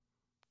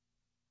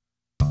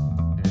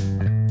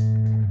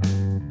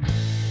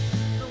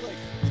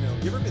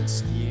been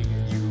skiing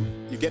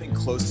and you're getting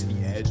close to the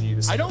edge and you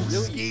just I don't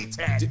really ski,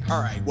 Ted. all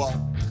right,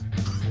 well,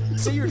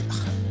 say you're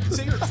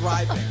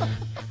driving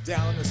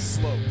down a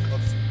slope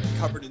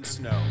covered in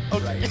snow,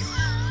 Okay. right?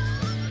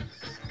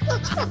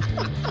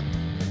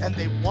 And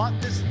they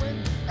want this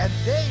win, and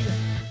they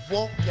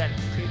won't get it.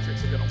 The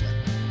Patriots are going to win.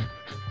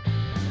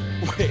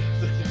 Wait,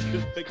 did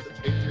you pick the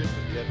Patriots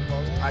at the end of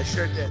all that? I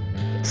sure did.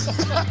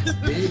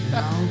 Big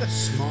Mouth,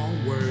 Small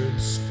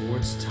Words,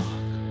 Sports Talk.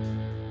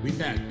 We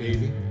back,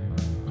 baby.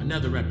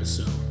 Another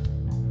episode.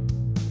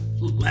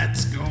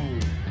 Let's go.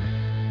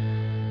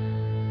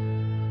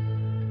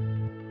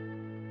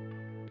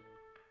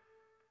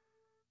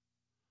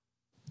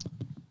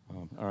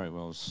 All right,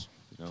 well, it's,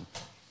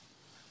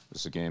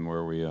 this is a game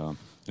where we,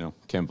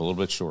 came up a little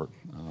bit short.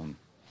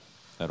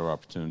 Had our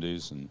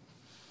opportunities, and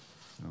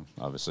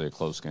obviously a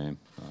close game,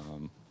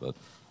 but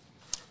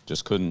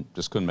just couldn't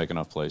make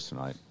enough plays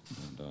tonight.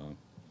 And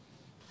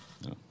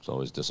it's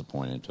always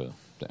disappointing to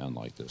end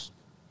like this.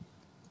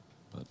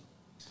 But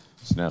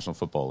it's the National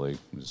Football League.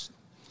 We just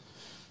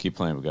keep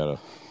playing. We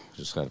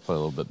just got to play a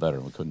little bit better,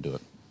 and we couldn't do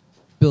it.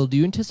 Bill, do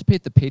you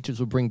anticipate the Patriots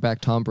will bring back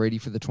Tom Brady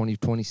for the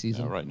 2020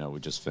 season? Right now, we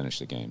just finished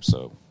the game,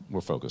 so we're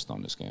focused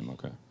on this game,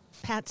 okay?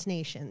 Pats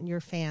Nation, your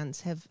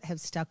fans have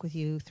stuck with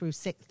you through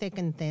thick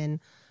and thin.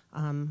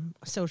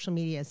 Social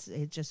media,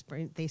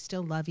 they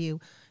still love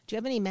you. Do you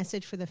have any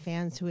message for the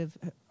fans who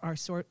are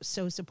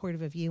so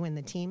supportive of you and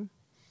the team?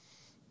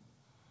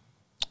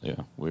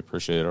 Yeah, we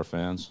appreciate our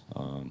fans.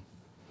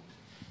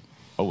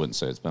 I wouldn't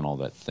say it's been all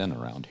that thin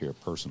around here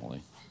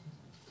personally.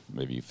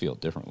 Maybe you feel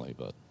differently,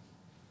 but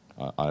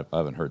I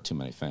haven't heard too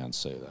many fans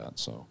say that.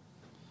 So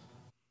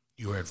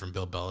you heard from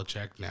Bill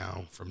Belichick,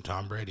 now from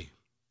Tom Brady.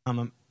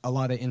 A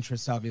lot of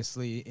interest,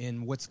 obviously,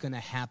 in what's going to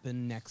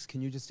happen next.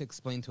 Can you just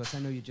explain to us? I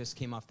know you just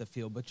came off the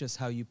field, but just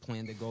how you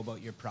plan to go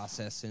about your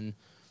process in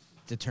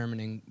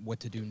determining what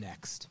to do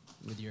next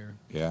with your.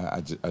 Yeah,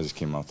 I just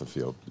came off the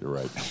field. You're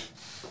right.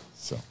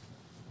 So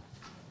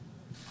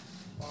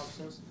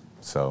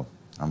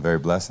I'm very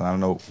blessed, and I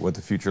don't know what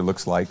the future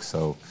looks like.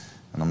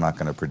 And I'm not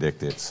going to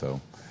predict it. So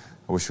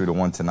I wish we'd have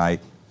won tonight,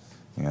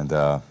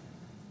 and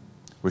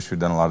wish we'd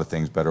done a lot of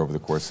things better over the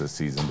course of the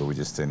season, but we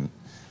just didn't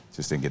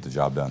get the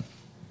job done.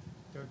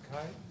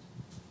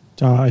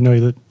 John, I know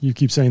that you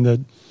keep saying that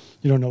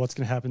you don't know what's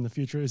going to happen in the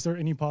future. Is there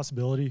any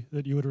possibility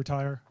that you would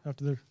retire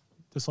after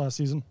this last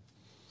season?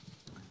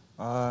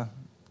 I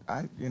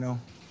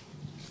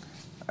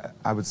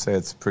would say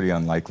it's pretty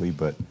unlikely,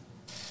 but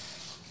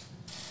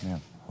yeah,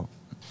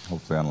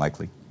 hopefully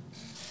unlikely.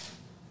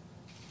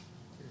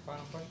 Your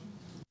final question?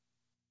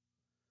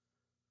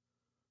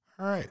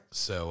 All right,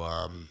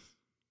 so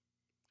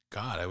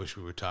God, I wish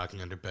we were talking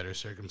under better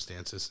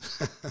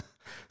circumstances.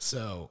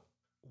 So,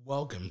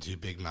 welcome to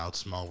Big Mouth,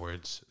 Small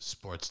Words,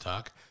 Sports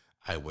Talk.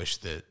 I wish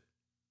that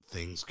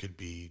things could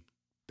be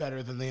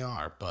better than they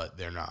are, but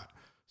they're not.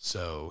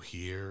 So,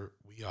 here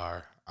we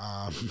are.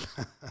 I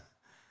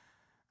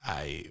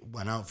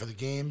went out for the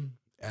game.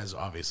 As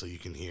obviously you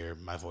can hear,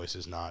 my voice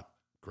is not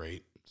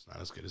great. It's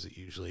not as good as it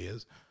usually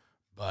is.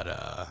 But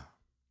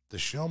the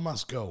show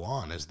must go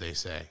on, as they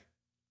say.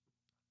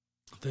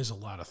 There's a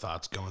lot of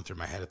thoughts going through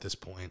my head at this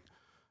point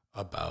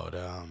about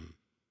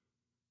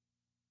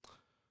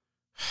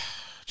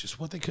just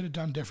what they could have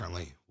done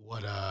differently.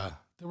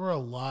 There were a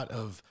lot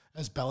of,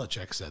 as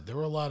Belichick said, there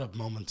were a lot of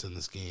moments in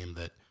this game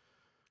that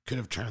could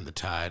have turned the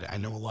tide. I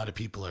know a lot of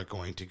people are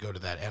going to go to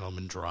that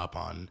Edelman drop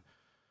on,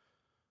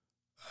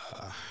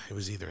 it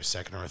was either a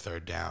second or a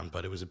third down,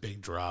 but it was a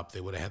big drop.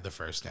 They would have had the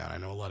first down. I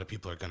know a lot of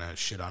people are going to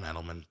shit on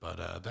Edelman,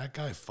 but that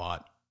guy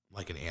fought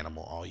like an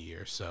animal all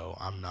year, so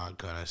I'm not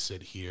going to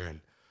sit here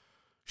and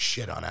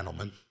shit on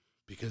Edelman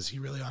because he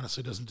really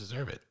honestly doesn't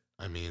deserve it.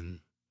 I mean,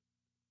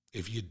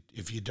 if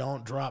you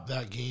don't drop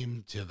that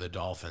game to the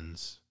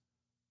Dolphins,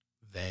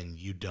 then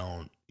you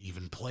don't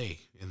even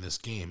play in this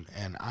game.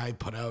 And I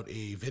put out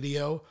a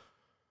video,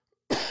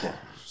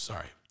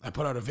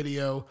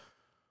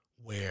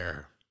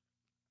 where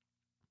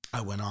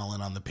I went all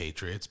in on the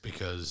Patriots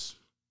because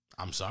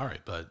I'm sorry,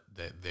 but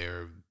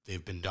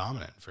they've been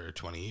dominant for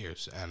 20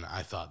 years, and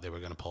I thought they were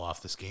going to pull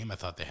off this game. I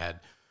thought they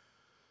had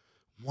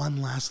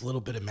one last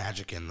little bit of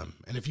magic in them.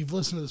 And if you've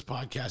listened to this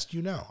podcast,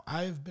 you know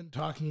I've been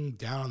talking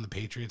down on the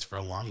Patriots for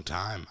a long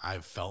time.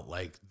 I've felt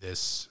like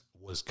this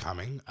was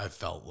coming. I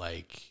felt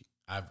like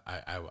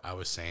I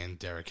was saying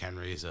Derrick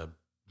Henry is a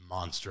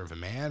monster of a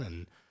man,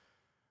 and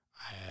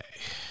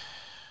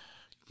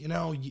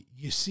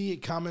you see it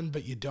coming,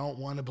 but you don't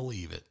want to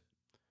believe it.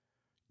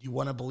 You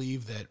want to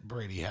believe that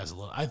Brady has a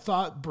little. I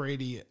thought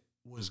Brady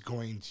was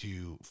going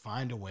to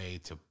find a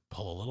way to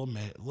pull a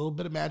little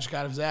bit of magic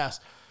out of his ass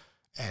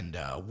and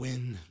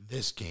win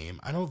this game.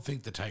 I don't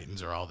think the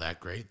Titans are all that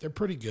great. They're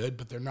pretty good,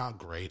 but they're not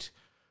great.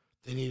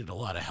 They needed a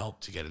lot of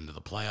help to get into the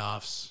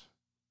playoffs.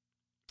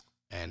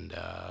 And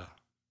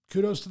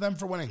kudos to them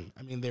for winning.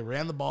 I mean, they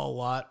ran the ball a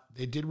lot.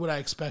 They did what I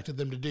expected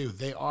them to do.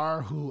 They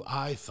are who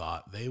I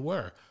thought they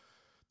were.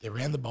 They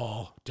ran the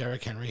ball.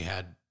 Derrick Henry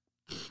had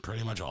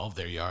pretty much all of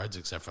their yards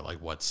except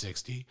for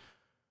 60.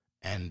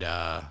 And,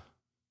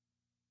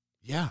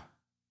 yeah,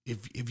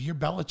 if you're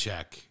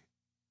Belichick,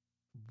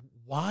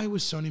 why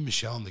was Sony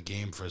Michel in the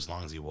game for as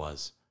long as he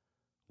was?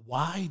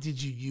 Why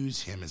did you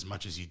use him as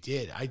much as you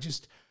did?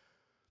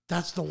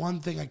 That's the one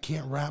thing I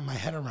can't wrap my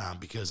head around,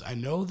 because I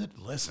know that,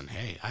 listen,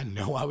 hey, I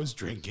know I was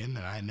drinking and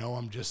I know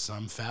I'm just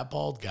some fat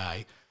bald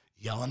guy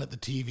yelling at the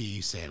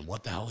TV saying,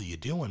 what the hell are you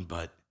doing?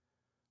 But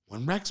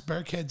when Rex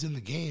Burkhead's in the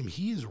game,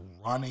 he is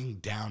running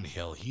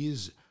downhill. He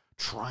is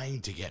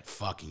trying to get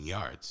fucking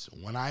yards.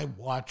 When I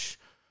watch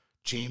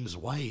James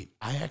White,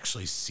 I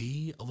actually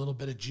see a little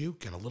bit of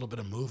juke and a little bit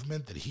of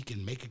movement that he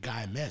can make a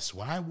guy miss.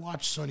 When I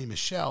watch Sony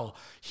Michel,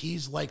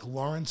 he's like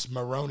Lawrence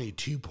Maroney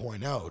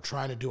 2.0,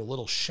 trying to do a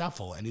little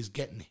shuffle, and he's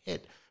getting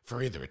hit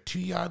for either a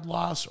 2-yard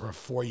loss or a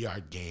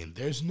 4-yard gain.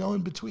 There's no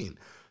in between.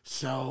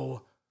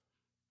 So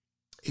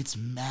it's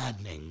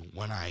maddening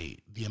when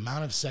the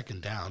amount of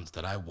second downs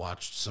that I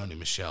watched Sony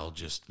Michel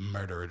just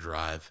murder a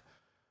drive.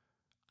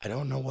 I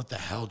don't know what the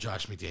hell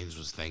Josh McDaniels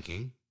was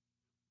thinking.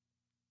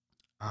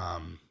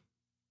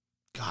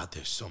 God,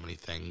 there's so many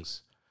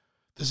things.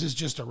 This is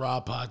just a raw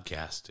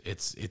podcast.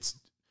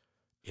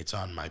 It's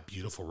on my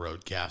beautiful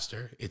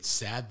Rodecaster. It's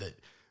sad that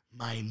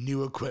my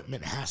new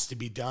equipment has to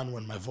be done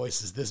when my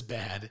voice is this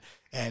bad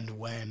and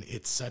when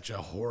it's such a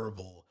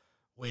horrible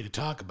way to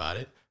talk about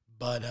it.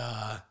 But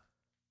yeah,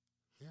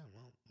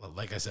 well,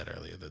 like I said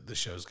earlier, the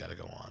show's got to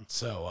go on.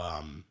 So,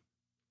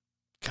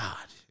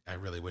 God, I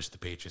really wish the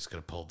Patriots could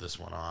have pulled this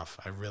one off.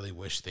 I really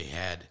wish they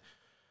had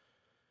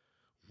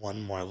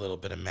one more little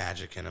bit of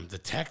magic in them. The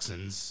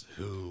Texans,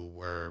 who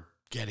were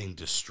getting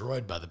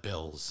destroyed by the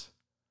Bills,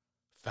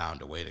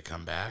 found a way to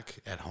come back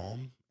at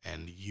home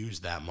and use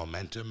that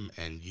momentum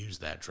and use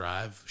that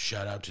drive.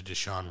 Shout out to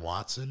Deshaun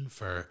Watson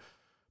for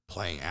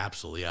playing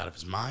absolutely out of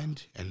his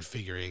mind and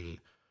figuring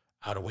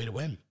out a way to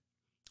win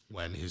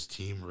when his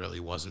team really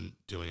wasn't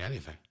doing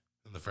anything.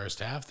 In the first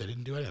half, they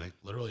didn't do anything.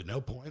 Literally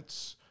no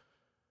points.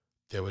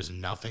 There was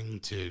nothing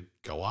to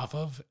go off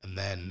of. And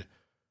then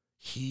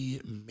he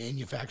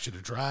manufactured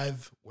a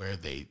drive where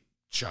they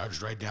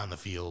charged right down the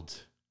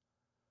field,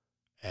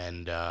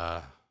 and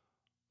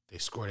they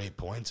scored 8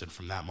 points. And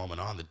from that moment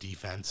on, the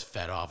defense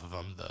fed off of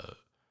them. The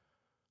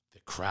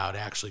crowd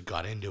actually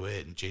got into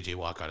it, and J.J.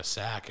 Watt got a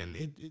sack, and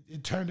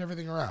it turned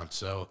everything around.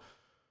 So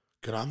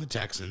good on the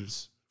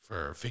Texans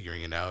for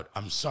figuring it out.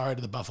 I'm sorry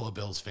to the Buffalo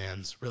Bills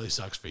fans. Really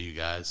sucks for you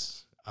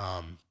guys.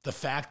 The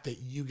fact that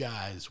you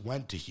guys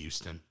went to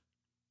Houston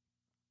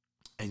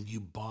and you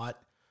bought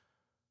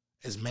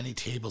as many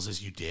tables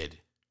as you did,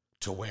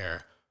 to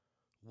where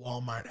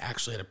Walmart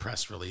actually had a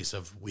press release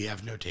of, we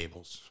have no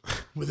tables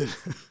within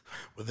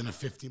a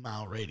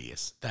 50-mile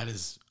radius. That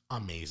is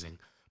amazing.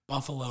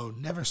 Buffalo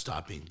never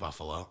stopped being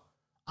Buffalo.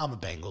 I'm a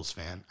Bengals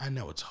fan. I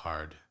know it's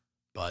hard,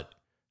 but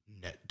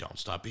don't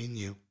stop being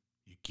you.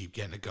 You keep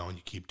getting it going.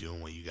 You keep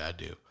doing what you got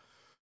to do.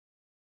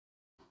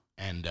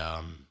 And,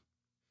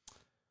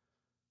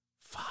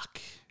 fuck.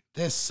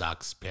 This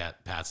sucks,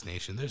 Pats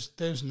Nation.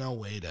 There's no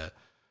way to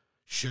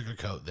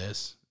sugarcoat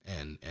this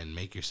and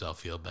make yourself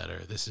feel better.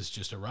 This is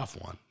just a rough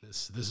one.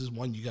 This is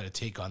one you got to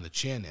take on the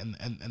chin.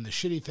 And the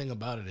shitty thing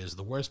about it is,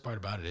 the worst part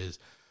about it is,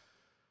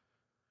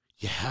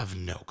 you have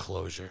no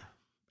closure.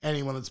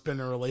 Anyone that's been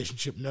in a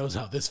relationship knows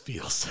how this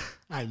feels.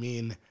 I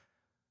mean,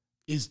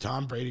 is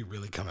Tom Brady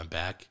really coming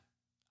back?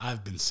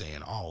 I've been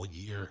saying all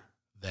year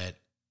that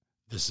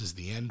this is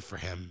the end for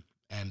him,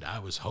 and I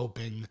was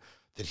hoping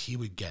that he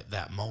would get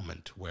that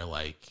moment where,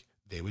 like,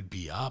 they would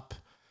be up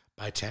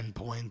by 10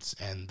 points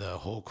and the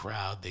whole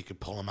crowd, they could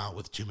pull him out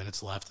with 2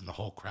 minutes left, and the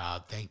whole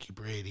crowd, thank you,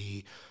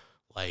 Brady.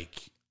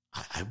 Like,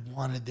 I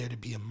wanted there to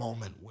be a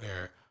moment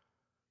where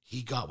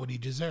he got what he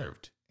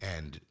deserved,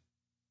 and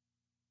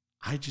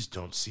I just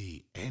don't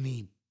see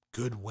any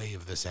good way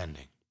of this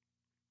ending.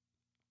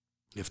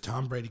 If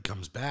Tom Brady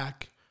comes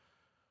back,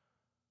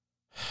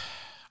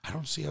 I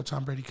don't see how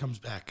Tom Brady comes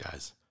back,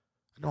 guys.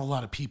 I know a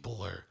lot of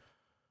people are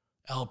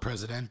El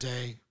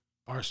Presidente,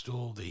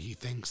 Barstool, that he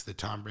thinks that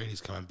Tom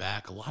Brady's coming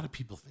back. A lot of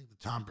people think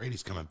that Tom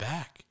Brady's coming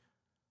back.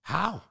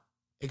 How?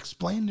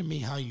 Explain to me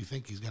how you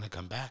think he's going to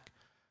come back.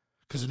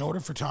 Because in order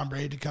for Tom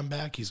Brady to come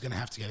back, he's going to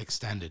have to get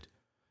extended,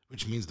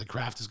 which means the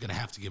Kraft is going to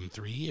have to give him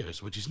 3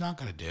 years, which he's not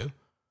going to do.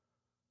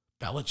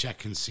 Belichick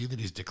can see that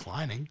he's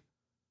declining.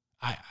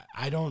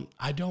 I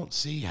don't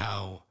see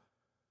how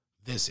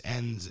this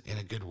ends in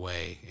a good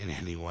way in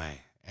any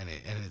way, and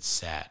it's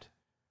sad.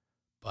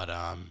 But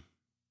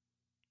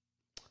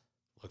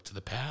look to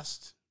the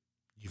past.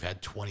 You've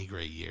had 20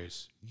 great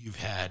years. You've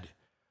had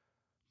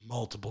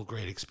multiple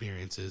great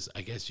experiences.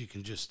 I guess you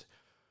can just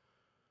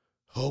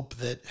hope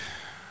that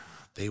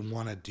they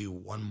want to do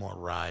one more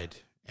ride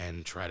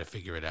and try to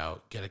figure it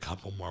out, get a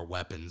couple more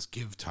weapons,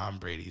 give Tom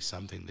Brady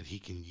something that he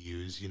can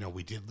use. You know,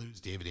 we did lose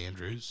David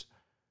Andrews,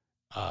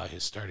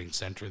 his starting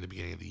center at the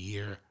beginning of the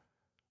year.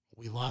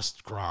 We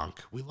lost Gronk.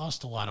 We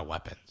lost a lot of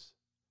weapons,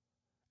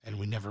 and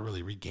we never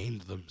really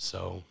regained them.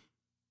 So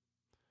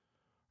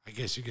I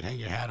guess you can hang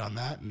your hat on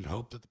that and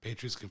hope that the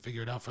Patriots can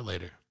figure it out for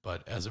later.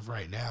 But as of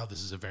right now,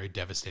 this is a very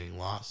devastating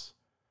loss.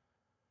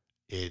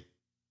 It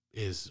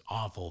is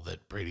awful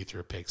that Brady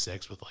threw a pick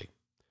six with like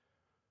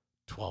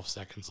 12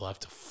 seconds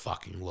left to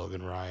fucking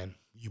Logan Ryan.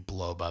 You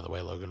blow, by the way,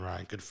 Logan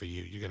Ryan. Good for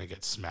you. You're going to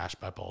get smashed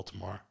by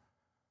Baltimore.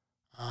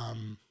 Yeah,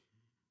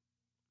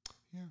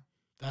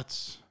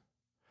 that's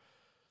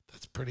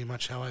pretty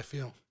much how I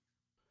feel.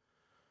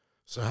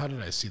 So how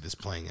did I see this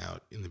playing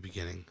out in the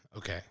beginning?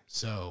 Okay,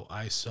 so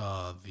I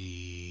saw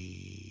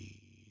the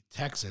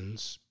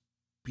Texans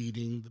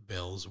beating the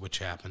Bills, which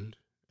happened,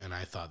 and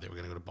I thought they were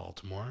going to go to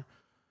Baltimore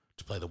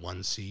to play the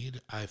 1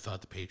 seed. I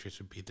thought the Patriots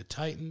would beat the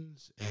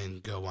Titans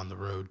and go on the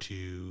road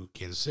to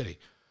Kansas City.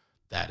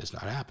 That is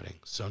not happening.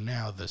 So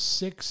now the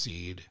 6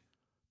 seed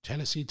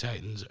Tennessee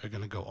Titans are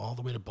going to go all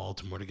the way to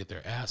Baltimore to get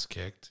their ass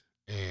kicked.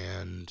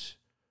 And,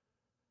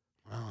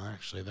 well,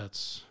 actually, that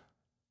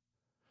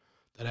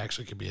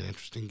actually could be an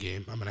interesting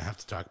game. I'm going to have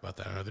to talk about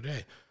that another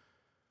day.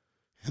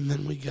 And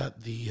then we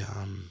got the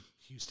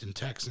Houston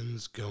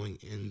Texans going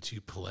in to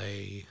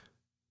play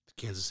the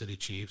Kansas City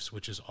Chiefs,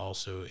 which is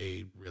also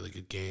a really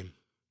good game.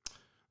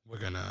 We're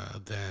going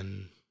to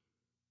then,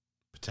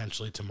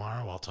 potentially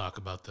tomorrow, I'll talk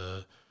about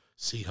the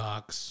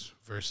Seahawks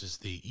versus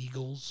the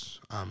Eagles.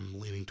 I'm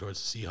leaning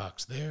towards the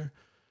Seahawks there.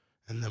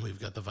 And then we've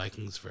got the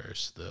Vikings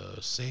versus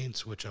the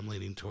Saints, which I'm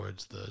leaning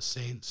towards the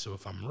Saints. So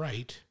if I'm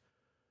right,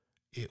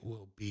 it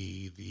will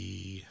be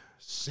the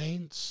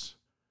Saints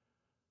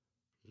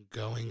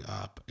going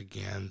up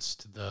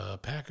against the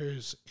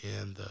Packers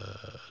and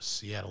the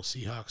Seattle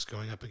Seahawks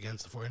going up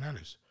against the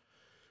 49ers.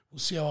 We'll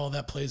see how all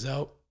that plays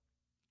out.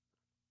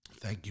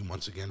 Thank you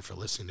once again for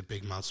listening to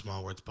Big Mouth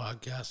Small Words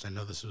podcast. I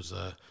know this was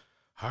a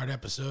hard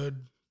episode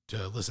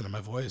to listen to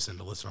my voice and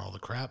to listen to all the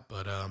crap,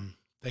 but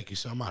thank you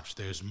so much.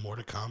 There's more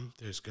to come.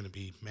 There's going to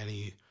be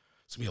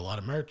a lot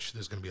of merch.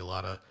 There's going to be a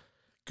lot of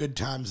good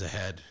times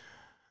ahead,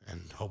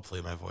 and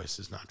hopefully my voice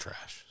is not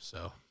trash.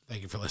 So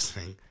thank you for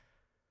listening,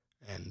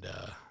 and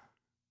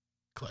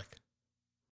click.